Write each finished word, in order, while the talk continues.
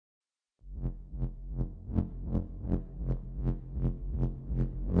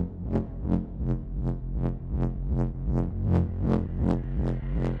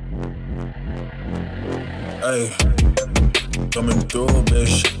Ay, coming through,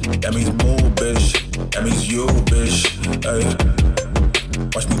 bitch. That means move, bitch. That means you, bitch. Ay,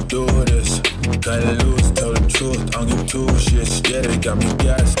 watch me do this. Can't lose, tell the truth. I don't give two shits. Yeah, they got me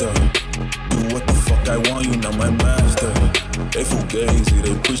gassed up. Do what the fuck I want, you not my master. They fugazi,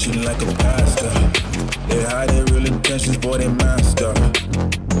 they preaching like a pastor. They hide their real intentions, boy, they master.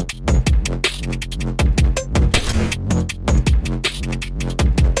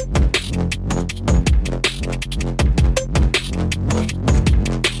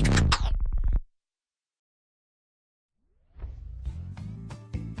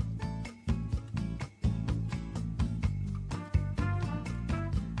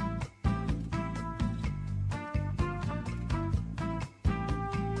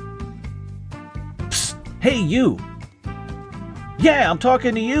 Hey, you! Yeah, I'm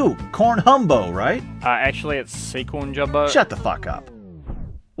talking to you, Corn Humbo, right? Actually, it's Sequel Jumbo. Shut the fuck up.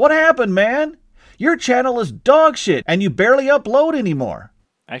 What happened, man? Your channel is dog shit, and you barely upload anymore.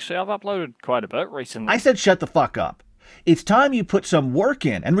 Actually, I've uploaded quite a bit recently. I said shut the fuck up. It's time you put some work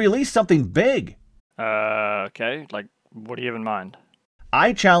in and release something big. Okay. Like, what do you have in mind?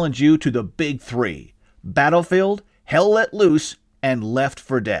 I challenge you to the big three. Battlefield, Hell Let Loose, and Left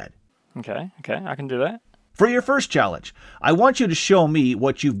 4 Dead. Okay, I can do that. For your first challenge, I want you to show me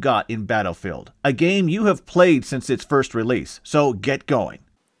what you've got in Battlefield, a game you have played since its first release, so get going.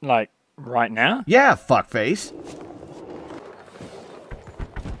 Like, right now? Yeah, fuckface.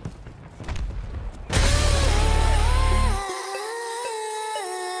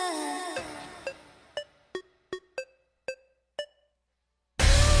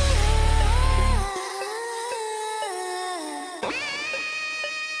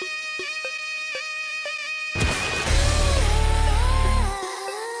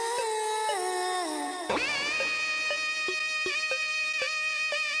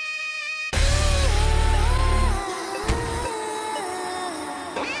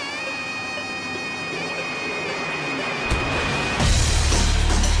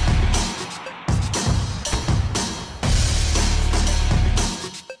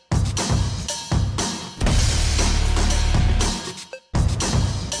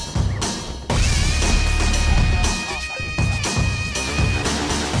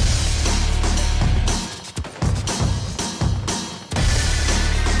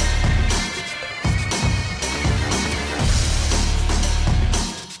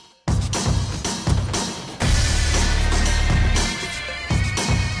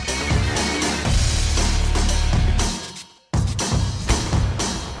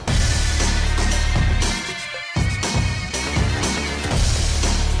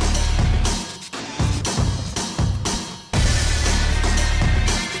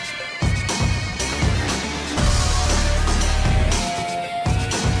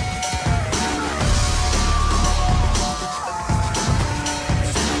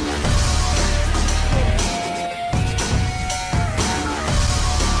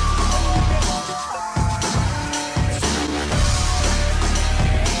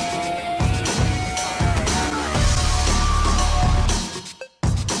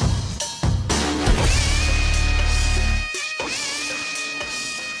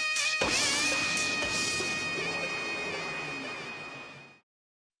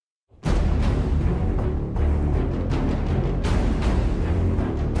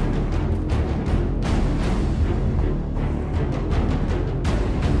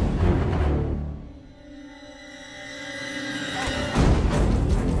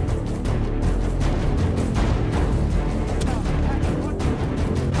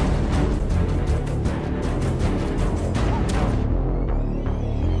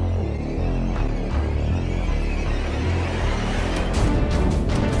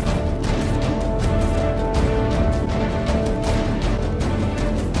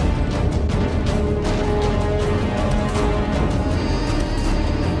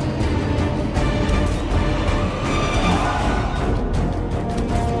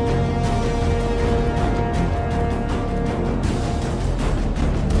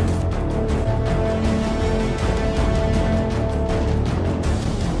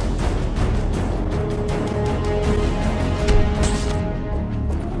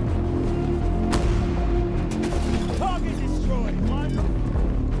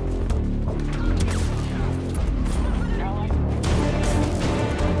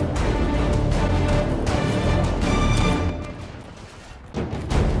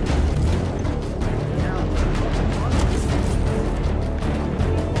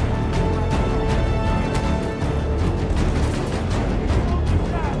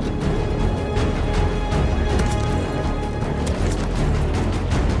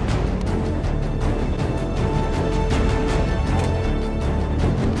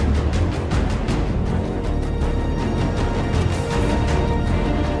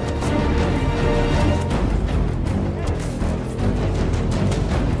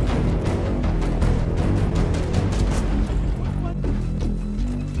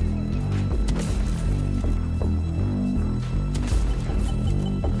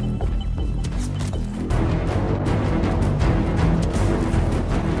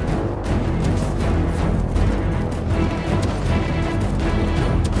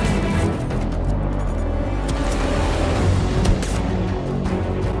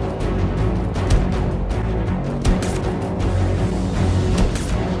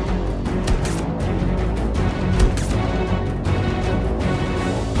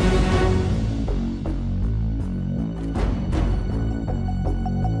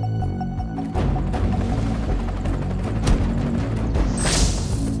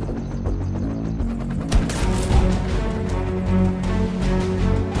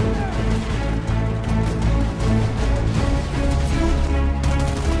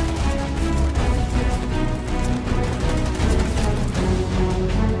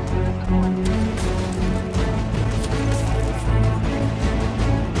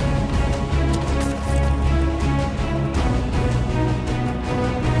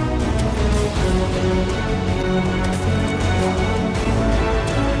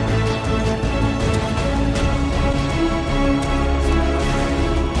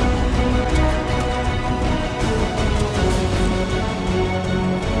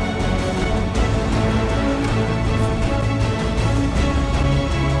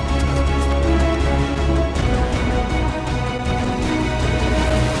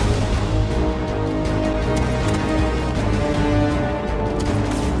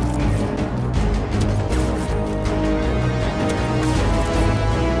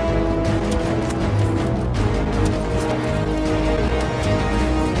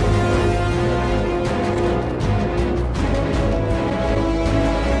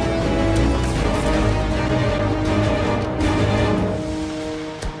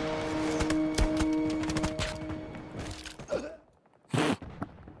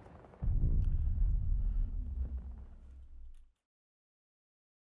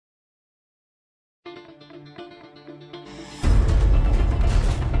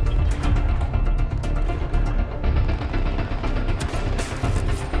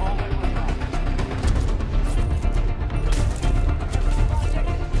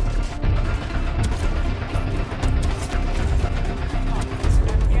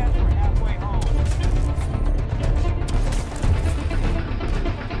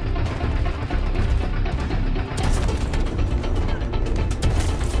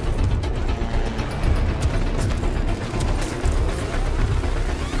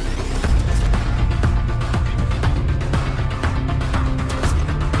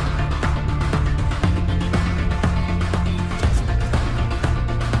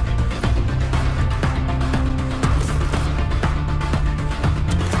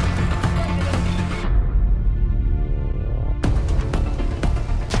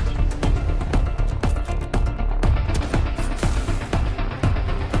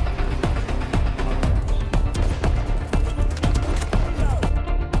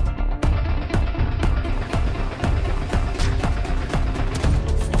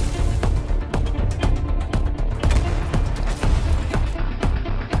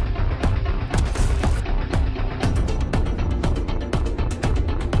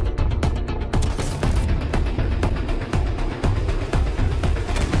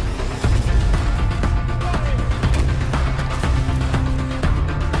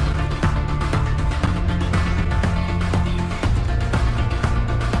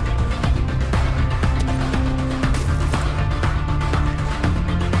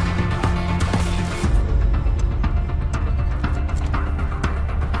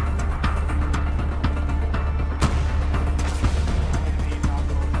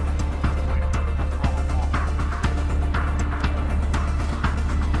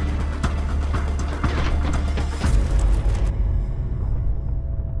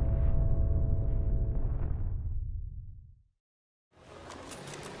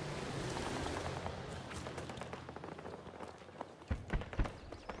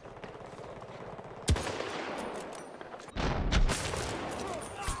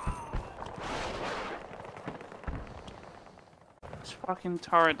 fucking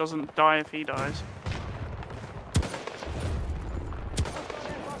turret doesn't die if he dies.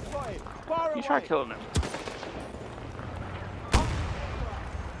 You try killing him.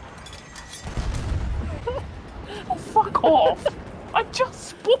 Oh, fuck off! I just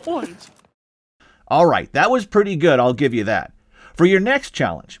spawned! Alright, that was pretty good, I'll give you that. For your next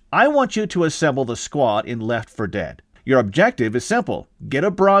challenge, I want you to assemble the squad in Left 4 Dead. Your objective is simple. Get a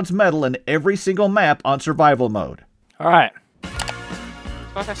bronze medal in every single map on survival mode. Alright.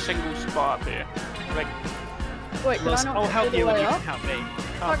 It's like a single spot up here. Like, Wait, can I not I'll help do you the when way you up? can help me.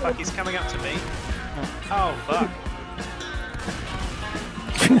 Oh fuck, he's coming up to me. Oh fuck.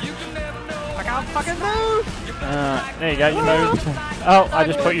 I can't fucking move! There you go, you moved. Oh, I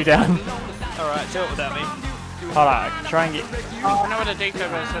just put you down. Alright, do it without me. Hold on, try and get... oh, I know where the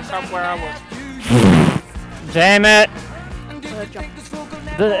detail is. It's up where I was. Damn it!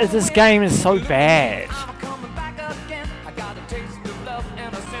 This game is so bad.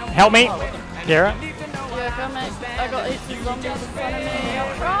 Help me! Kira? Yeah, come in. I got 8 zombies in front of me.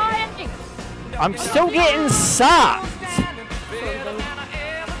 I'm trying! I'm still getting sucked!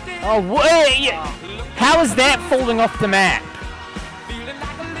 Oh, wait! How is that falling off the map?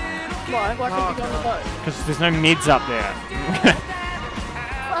 Why? Why can't you go on the boat? Because there's no meds up there.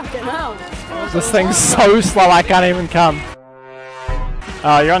 Fucking hell. This thing's so slow I can't even come.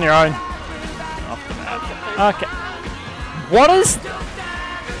 Oh, you're on your own. Off the map. Okay. What is...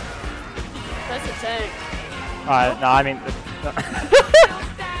 That's a tank. Alright, no, I mean...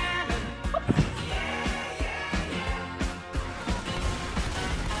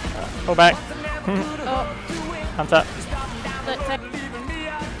 Pull back. Oh, Hunter. that tank.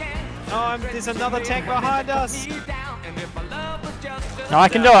 Oh, there's another tank behind us! No, I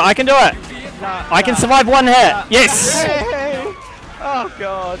can do it, I can do it! Nah, I can survive one hit! Yes! Hey! Oh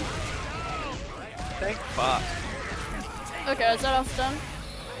god. Thank fuck. Okay, is that us done?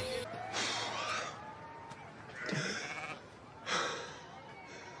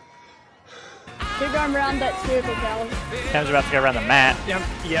 Keep going around that circle, Callum. Cam's about to go around the mat.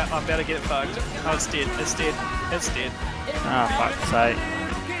 Yeah, I'm about to get it fucked. Oh, it's dead, it's dead, it's dead. Oh, fuck's sake.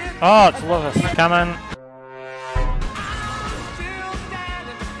 Oh, it's Lewis coming.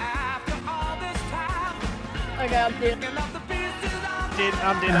 Okay, I'm dead. Dead,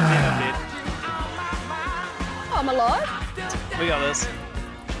 I'm dead, I'm dead, Oh, I'm alive? I'm dead. We got this.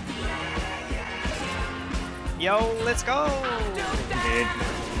 Yo, let's go! Dude.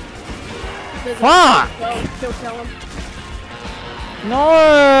 There's a- Fuck! Well, kill Callum.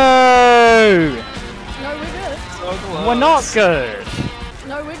 No! No, we're good. So close. We're not good.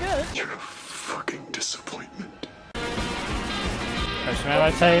 No, we're good. You're a fucking disappointment. Go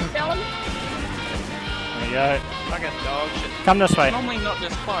Smell team. Callum? There you go. Fucking dog shit. Come this way. Normally not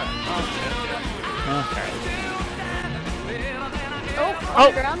this quiet. Oh shit. Okay. Oh, Oh.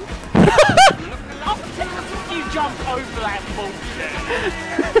 on the ground. You jumped over that bullshit.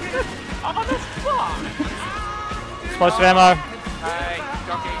 Oh, that's fuck. Explosive ammo. Hey,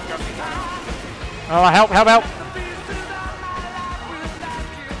 jockey. Oh, help, help, help.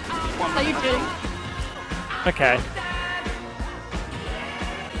 Are you kidding? Okay.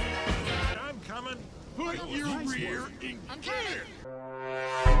 I'm coming. Put your rear in gear.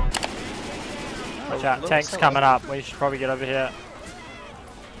 Watch out, tank's coming up. We should probably get over here.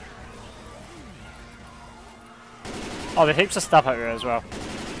 Oh, there are heaps of stuff over here as well.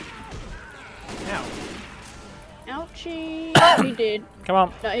 Now. Ouchie. He did. Come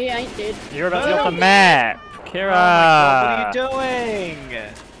on. No, he ain't dead. You're about to get off the map. Kira. Oh my god, what are you doing?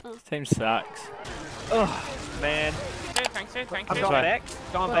 This team sucks. Oh, man. Thanks. I'm This going way. back.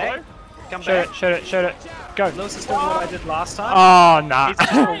 Going back. Come Shoot back. it, shoot it, shoot it. Go. Lewis is doing what I did last time. Oh, nah. He's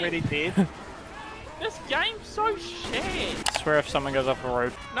just already dead. This game's so shit. I swear if someone goes off the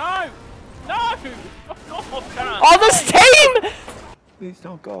roof. No. Fuck off, Oh, this team! Please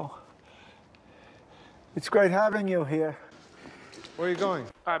don't go. It's great having you here. Where are you going?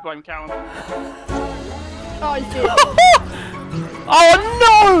 I blame Callum. Oh, he's dead.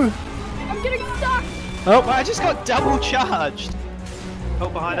 Oh, I'm getting stuck. no! Oh, I just got double charged. Oh,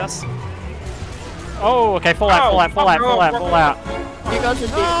 behind us. Oh, okay, fall out, fall out, fall out, fall out, fall out. You guys are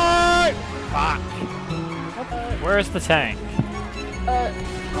dead. Fuck. Where is the tank? You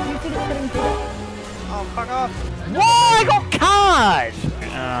didn't get him dead. Oh, fuck off. Why? I got card!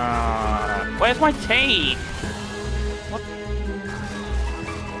 Where's my team?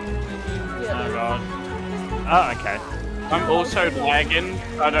 Yeah, Oh, there. God. Oh, okay. I'm also lagging.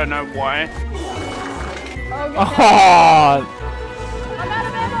 I don't know why. Oh, get down. Oh, I'm out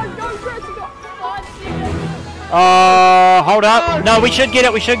of ammo. Go, Chris. You got 5 seconds. hold up. No, we should get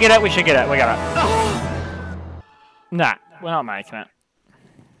it, we should get it, we should get it. We got it. Nah. We're not making it.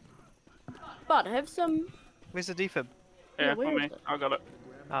 But have some. Where's the defib? Yeah, where for me. is it? I got it.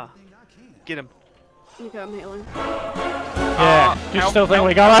 Ah. Get him. Okay, I'm healing. Yeah. Do you help, still think help,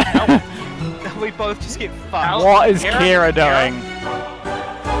 we got it? We both just get fucked. What is Kira, Kira Kira. doing?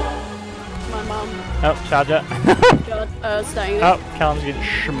 My mum. Oh, charge it. God, staying there. Oh, Callum's getting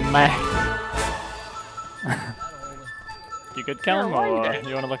smacked. You good, Callum, Yeah, why or you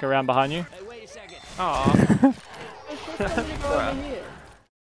you want to look around behind you? Aw.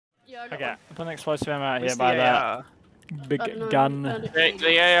 Yeah, I got Okay, put an explosive ammo out here Where's by the that AR? big one. I don't know, gun. found it.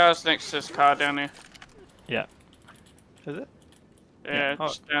 The AR's next to this car down here. Yeah. Is it? Yeah, Oh,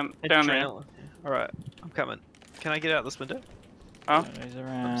 just down there. Alright, I'm coming. Can I get out this window? Huh? He's I'm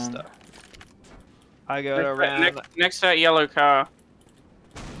around. stuck. I go Next, around. next to that yellow car.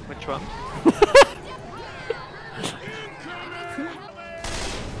 Which one?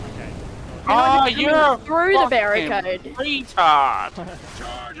 Oh, you're through the fucking barricade. retard.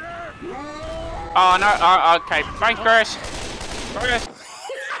 Oh no, okay. Thanks, Chris. Chris.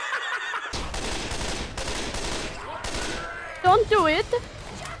 Don't do it.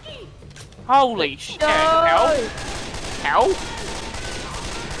 Holy shit. No. Help. Help.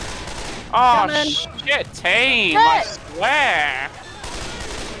 Oh, Coming. shit, team. I Shit. swear.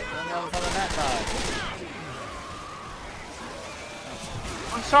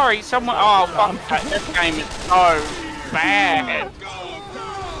 I'm sorry, someone. Oh, fuck that. This game is so bad.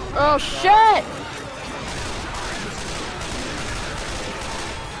 Oh shit!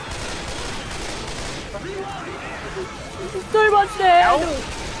 Too much damage.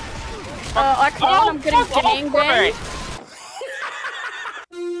 I can't. I'm getting fuck off, gangbanged.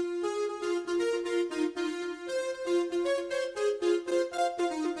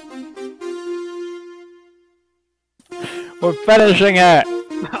 We're finishing it!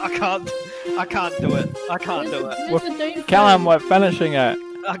 I can't do it. I can't do it. Where's the defib? Callum, we're finishing it!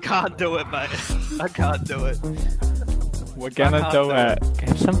 I can't do it, mate. I can't do it. We're gonna can't do do it.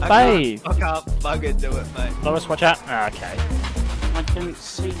 Have some I faith! can't fucking do it, mate. Lois, watch out. Ah, okay. I didn't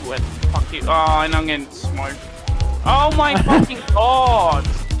see where the fuck you. Oh, and I'm getting smoked. Oh my fucking god!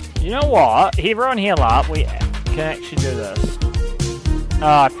 You know what? Everyone heal up. We can actually do this.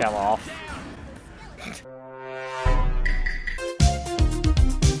 Oh, I fell off.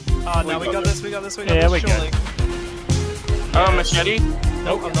 Oh no, we got this, we got this, we got Yeah, this. we Surely. Oh, machete.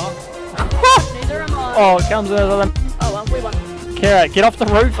 Nope, I'm not. Neither am I. Oh, it comes with them. Oh well, we won. Kara, get off the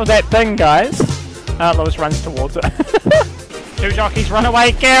roof of that thing, guys. Lois runs towards it. Two jockeys, run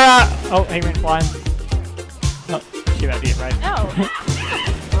away, Kara! Oh, he went flying. Oh, she about to get right. Oh.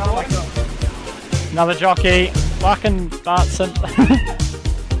 Another jockey. Fucking Bartson.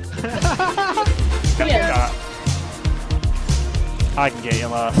 Yes. I can get you,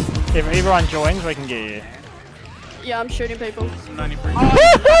 Lois. If everyone joins, we can get you. Yeah, I'm shooting people. 93.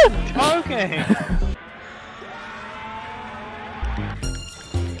 Okay.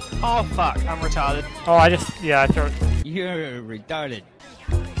 Oh fuck, I'm retarded. Oh, I threw it. You're retarded.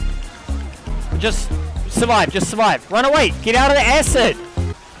 Just survive. Run away, get out of the acid!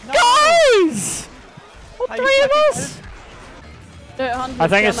 No. Guys! All Are three you of fucking us! I I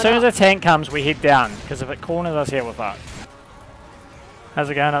think as soon as a tank comes, we head down, because if it corners us here, we're fucked. How's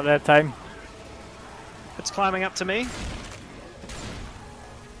it going up there, team? It's climbing up to me.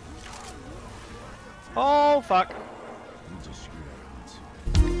 Oh fuck.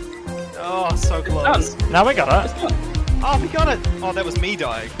 Oh, so close. No, we got it. Oh, we got it. Oh, that was me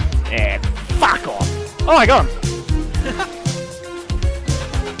dying. Yeah, fuck off. Oh, I got him.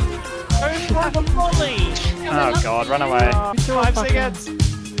 Oh god, run away. 5 seconds.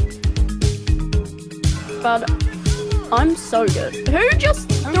 But I'm so good. Who just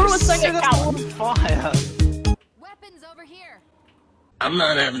threw a thing at Callum? Fire. Weapons over here. I'm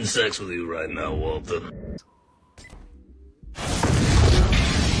not having sex with you right now, Walter.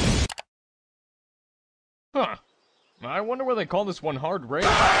 Huh. I wonder why they call this one hard raid.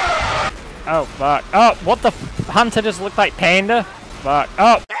 Oh, fuck. Oh, what the Hunter just looked like Panda? Fuck.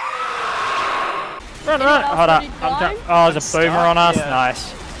 Oh! Run. Hold up. Oh, there's a boomer on us. Yeah.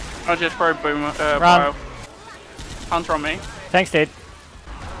 Nice. I just throw boomer. Run. Bio. Hunter on me. Thanks, dude. Wait,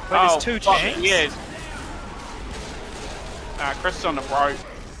 Oh, there's two fuck, tanks? Yes. Chris is on the road.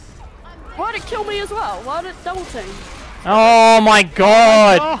 Why'd it kill me as well? Why'd it double team? Oh my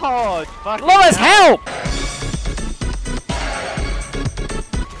god! God, fucking Lois, hell. help!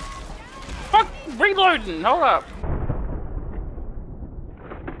 Fuck! Reloading! Hold up.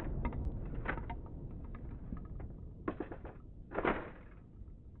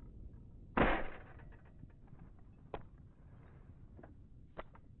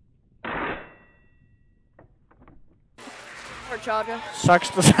 suck charger. Sucks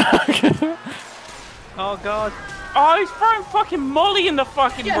to suck. Oh god. Oh, he's throwing fucking Molly in the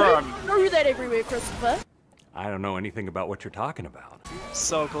fucking room. Yeah, do that everywhere, Christopher. I don't know anything about what you're talking about.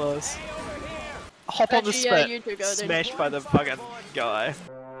 So close. Hop on the Actually, yeah, spit. you two go then. Smashed by the fucking guy.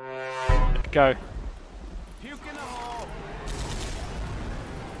 Go.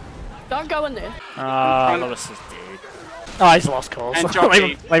 Don't go in there. Ah, Lewis is dead. Oh, he's lost calls. And leave Jockey.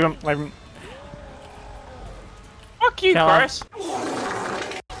 him, leave him, leave him. Fuck you, Come on. Chris.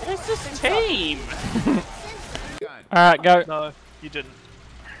 It's this team. Alright, go. No, you didn't.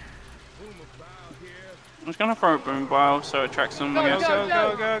 I'm just gonna throw a boom bile so it attracts someone else.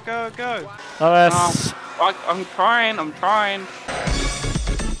 Go. Lewis. I'm trying.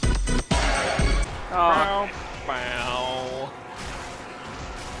 Oh. Bow.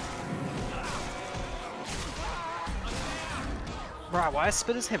 Right, why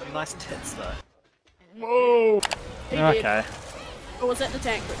spitters have nice tits though? Whoa. He did. Okay. Or was that the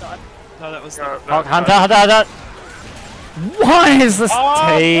tank that died? No, that was the... Oh, Hunter. Why is this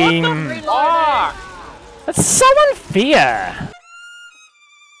team? Reloading. That's so unfair.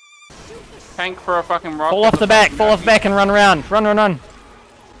 Tank for a fucking rock. Fall off the back, and run around. Run.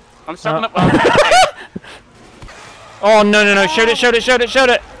 I'm sucking up. Oh, no. Shoot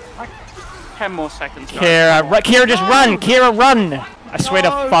it. 10 more seconds. Kira, Kira, just run. Kira, run. I swear to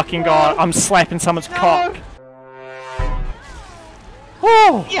fucking God, I'm slapping someone's cock.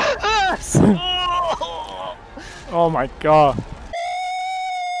 Oh. Yes! Oh my God.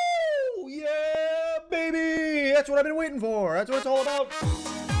 Oh, yeah, baby! That's what I've been waiting for. That's what it's all about.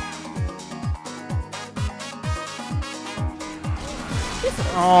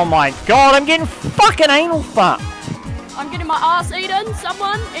 Oh my God, I'm getting fucking anal fucked. I'm getting my ass eaten.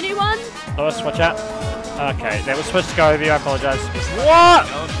 Someone? Anyone? Lewis, watch out. Okay, that was supposed to go over you. I apologize. What?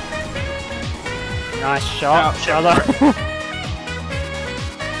 Nice shot, brother.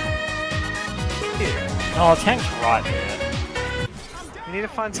 Oh, tank's right there. We need to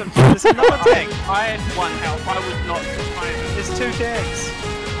find some... There's another tank! I had 1 health. I was not surprised. There's 2 tanks!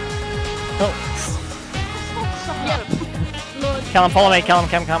 Yeah. Lord. Callum, follow me. Callum,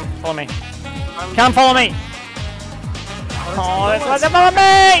 come, follow me. Come, follow me. Oh, that's right, follow me!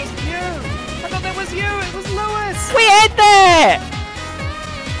 I thought that was you! It was Lewis! We had that!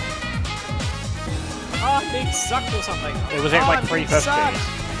 Oh, I'm being sucked or something. It was at like 350.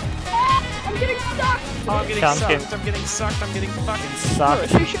 I'm getting stuck. Oh, I'm getting Callum's sucked. I'm getting sucked. I'm getting fucking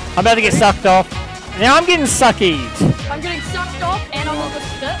Sucked. I'm about to get sucked off. Now I'm getting suckied. I'm getting sucked off and I'm on the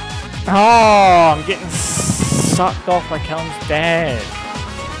spit. Oh, I'm getting sucked off by Callum's dad.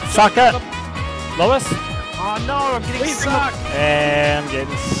 Suck it. Lewis? Oh no, I'm getting sucked. And I'm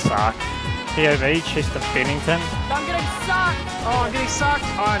getting sucked. POV, Chester Bennington. I'm getting sucked. Oh, I'm getting sucked.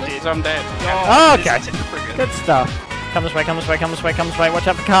 Oh, I'm dead. I'm dead. Oh, okay. Good stuff. Come this way. Watch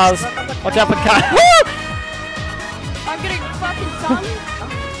out for cars. Watch out for cars. I'm getting fucking tongue.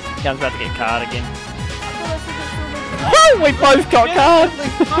 Callum's about to get card again. Woo! We both got card.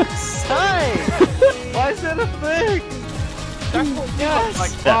 Why is that a thing?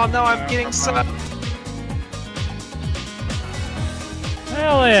 Yes. Oh no, I'm getting sucked.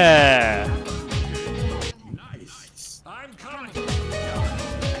 Hell yeah.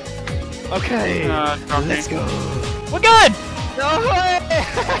 Okay, let's go. We're good. No way!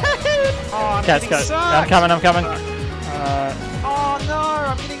 Oh, I'm Let's getting go. sucked. I'm coming. Oh no,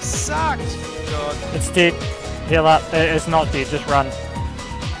 I'm getting sucked. God. It's dead. Heal up. It's not dead. Just run.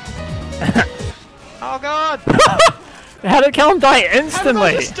 Oh god! How did Callum die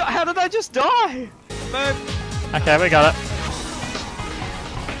instantly? How did I just die? Move. Okay, we got it.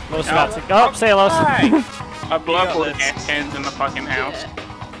 Lewis about to go. See you, Lewis. I blew up all the gas cans in the fucking house.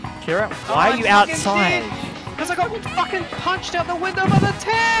 Kira, why are you outside? Because I got fucking punched out the window by the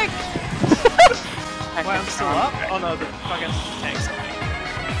tank! Wait, I'm still up? Oh no, the fucking tank's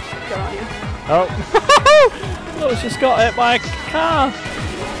Good on you. Oh. Lewis just got hit by a car.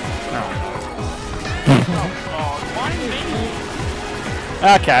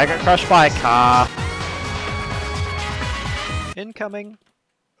 Okay, I got crushed by a car. Incoming.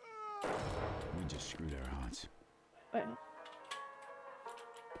 We just screwed our odds. Wait.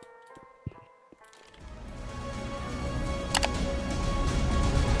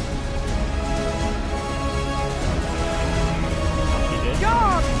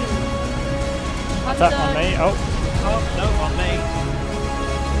 What's up on me? Oh. Oh, no, on me.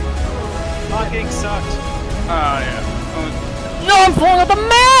 Oh, I'm getting sucked. Oh, yeah. No, I'm falling off the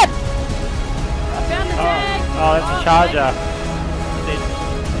map! I found the tank. Oh, that's a charger.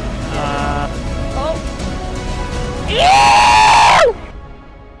 Oh. Yeah!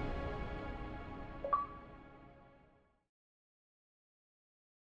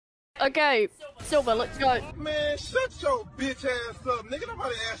 Okay, Silver, let's go. Man, shut your bitch ass up, nigga.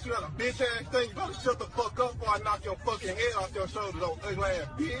 Nobody asked you that a bitch ass thing. You better shut the fuck up before I knock your fucking head off your shoulders, old ugly ass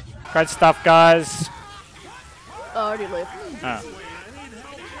bitch. Great stuff, guys. I already left. Oh.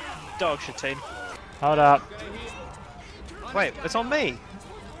 Dog shit team. Hold up. Wait, it's on me.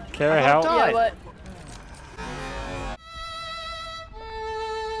 Kara, help. Yeah, what?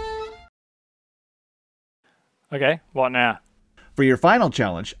 Okay, what now? For your final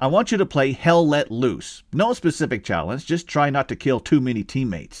challenge, I want you to play Hell Let Loose. No specific challenge, just try not to kill too many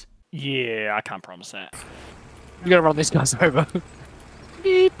teammates. Yeah, I can't promise that. You gotta run these guys over.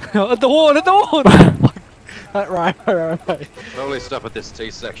 Beep! At the horn! At the horn! right. Holy stuff at this T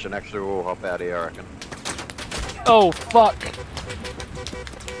section. Actually, we'll hop out here, I reckon. Oh, fuck.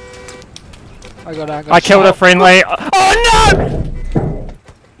 I killed a friendly. Oh no!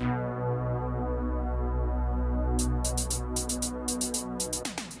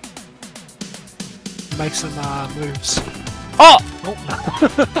 Make some moves. Oh! Oh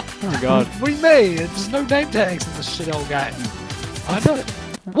my god. What do you mean? There's no name tags in this shit old game. I know it.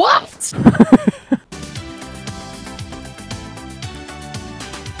 What?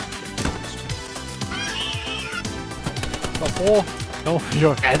 Got 4. Oh,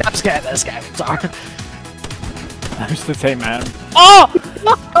 you're okay. That's good. Sorry. Who's the team, man? Oh!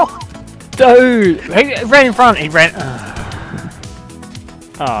 Dude! He ran in front. He ran.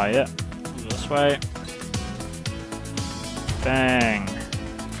 Oh, yeah. This way. Bang.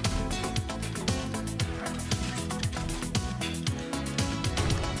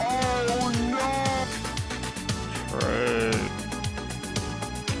 Oh no! True.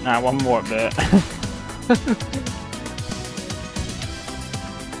 Nah, one more bit.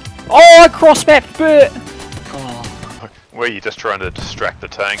 Oh, I cross-mapped bit! Oh. Were you just trying to distract the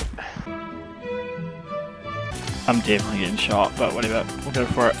tank? I'm definitely getting shot, but whatever. We'll go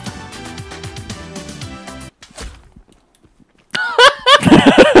for it.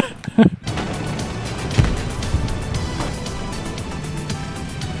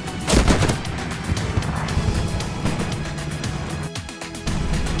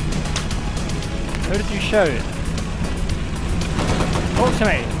 Who did you shoot? Talk to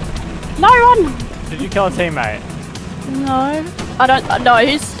me. No one. Did you kill a teammate? No, I don't. No,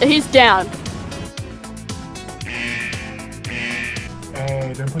 he's down.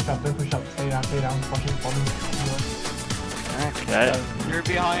 Hey, don't push up. Stay down. Follow me. Okay. You're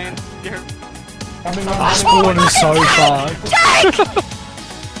behind. You're. That spawn is so far. I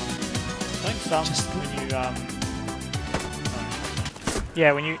think some when you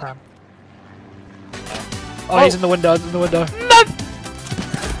yeah, when you Oh, he's in the window. No.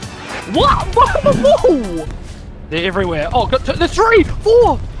 What? Whoa! They're everywhere. Oh, there's 3,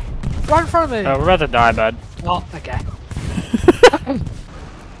 4, right in front of me. Oh, we're about to die, bud. Oh, okay.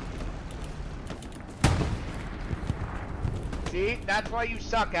 See, that's why you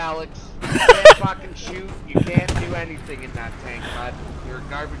suck, Alex. You can't fucking shoot. You can't do anything in that tank, bud. You're a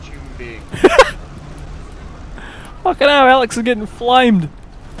garbage human being. Fucking hell, Alex is getting flamed.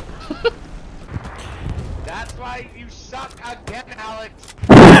 That's why you suck again, Alex.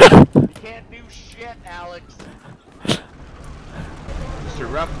 You can't do shit, Alex. It's a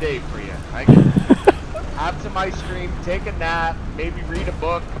rough day for you. I can have some ice cream, take a nap, maybe read a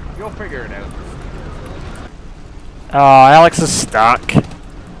book. You'll figure it out. Oh, Alex is stuck.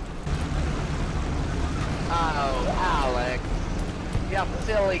 Oh, Alex. You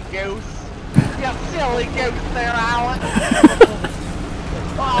silly goose. You silly goose there, Alex.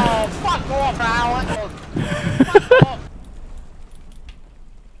 Oh, fuck off, Alex. Fuck off.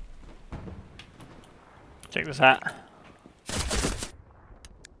 Check this out.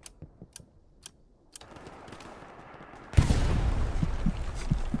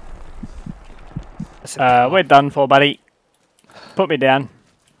 We're done for, buddy. Put me down.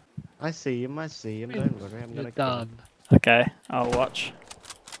 I see him. Don't worry, I'm gonna done. Okay, I'll watch.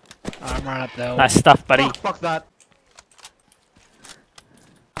 I'm right up there. Nice stuff, buddy. Oh, fuck that.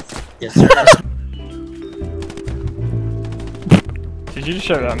 Yes, sir. Did you just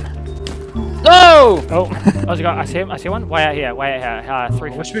shoot them? No! Oh, I see him. I see one. Way out here.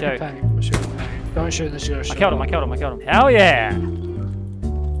 352. Don't shoot the shooter. I killed him. Hell yeah!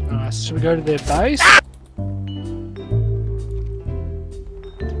 Nice. Should we go to their base?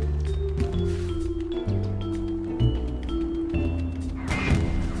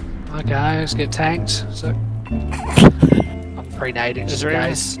 Okay, let's get tanked. So I'm pre-nading this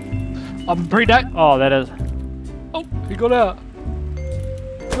guys. I'm pre-nading. Oh, that is. Oh, he got out.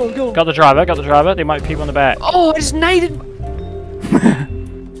 Go. Got the driver. There might be people in the back. Oh, I just naded.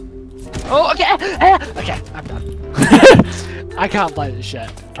 Oh, okay. Okay, I'm done. I can't play this shit.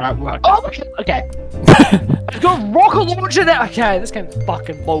 Alright, oh, okay. It's got a rocket launcher there. Okay, this game's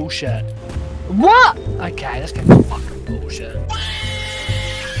fucking bullshit. What? Okay, this game's fucking bullshit.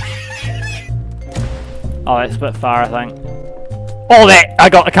 Oh, that's a bit far, I think. Oh, that! I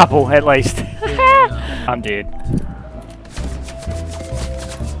got a couple, at least. I'm dead.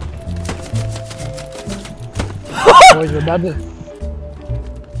 Boys, remember?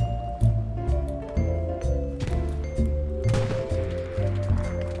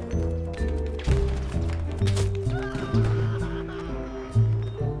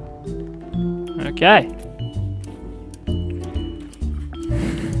 Okay.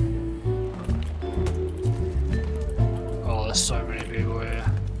 Oh, there's so many people here.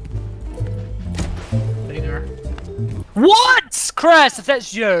 There. What? Chris, if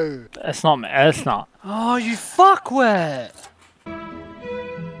that's you! It's not me, it's not. Oh, you fuckwit!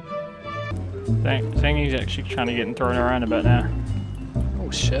 Thingy's actually trying to get thrown around a bit now. Oh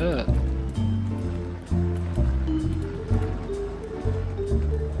shit.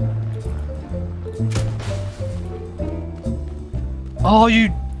 Oh,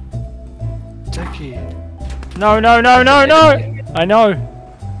 you dicky. No! I know!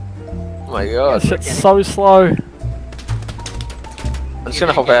 Oh my god. It's so slow. I'm just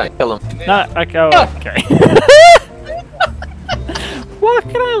gonna hop out and kill him. No, okay.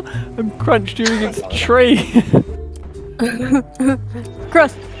 Fucking hell! I'm crunched you against a tree.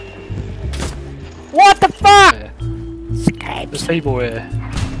 Chris! What the fuck? There's people here.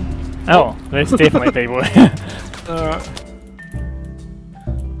 Oh, there's definitely people here. Alright.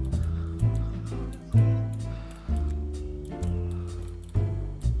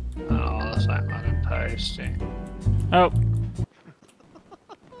 Oh, that's like fucking tasty. Oh.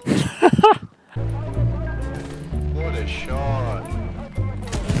 What a shot.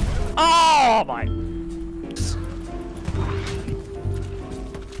 Oh my.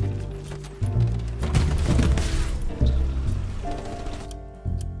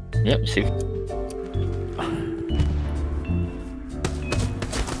 Yep, see.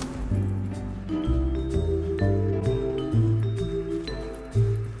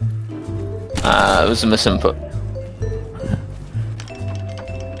 It was a misinput.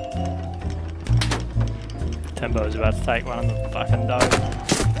 Timbo's about to take one on the fucking dome.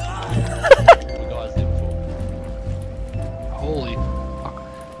 Holy fuck.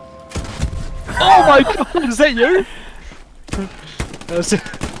 Oh my god, is that you?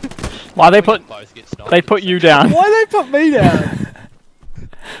 Why they put you down? Why they put me down?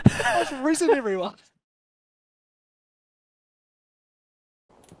 I've risen everyone.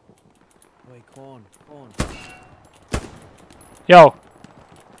 Wait, Corn. Yo,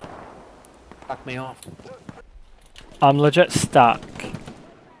 Fuck me off. I'm legit stuck.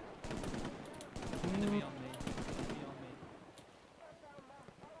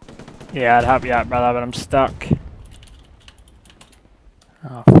 Yeah, I'd help you out, brother, but I'm stuck.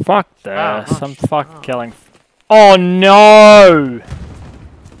 Oh, fuck this. I'm fucking killing. Oh no!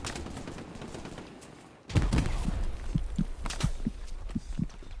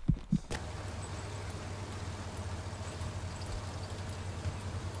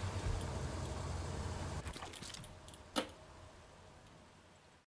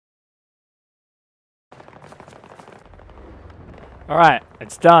 Alright,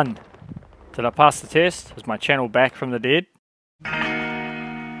 it's done. Did I pass the test? Is my channel back from the dead?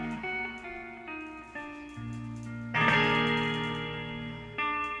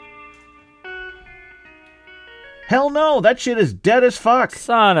 Hell no, that shit is dead as fuck.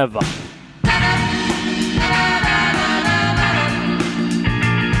 Son of a...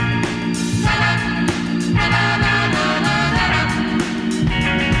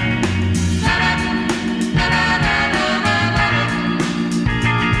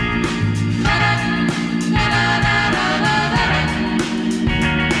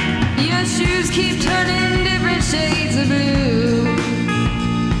 Your shoes keep turning different shades of blue.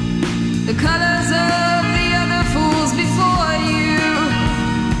 The colors of the other fools before you.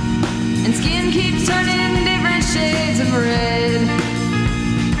 And skin keeps turning different shades of red.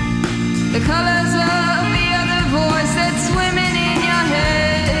 The colors of the other voice that's swimming in your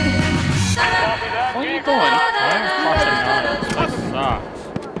head. Where are you going? I'm fucking nuts. This sucks.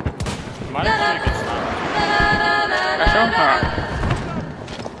 Might actually be a good start.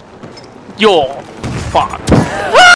 You're fucked.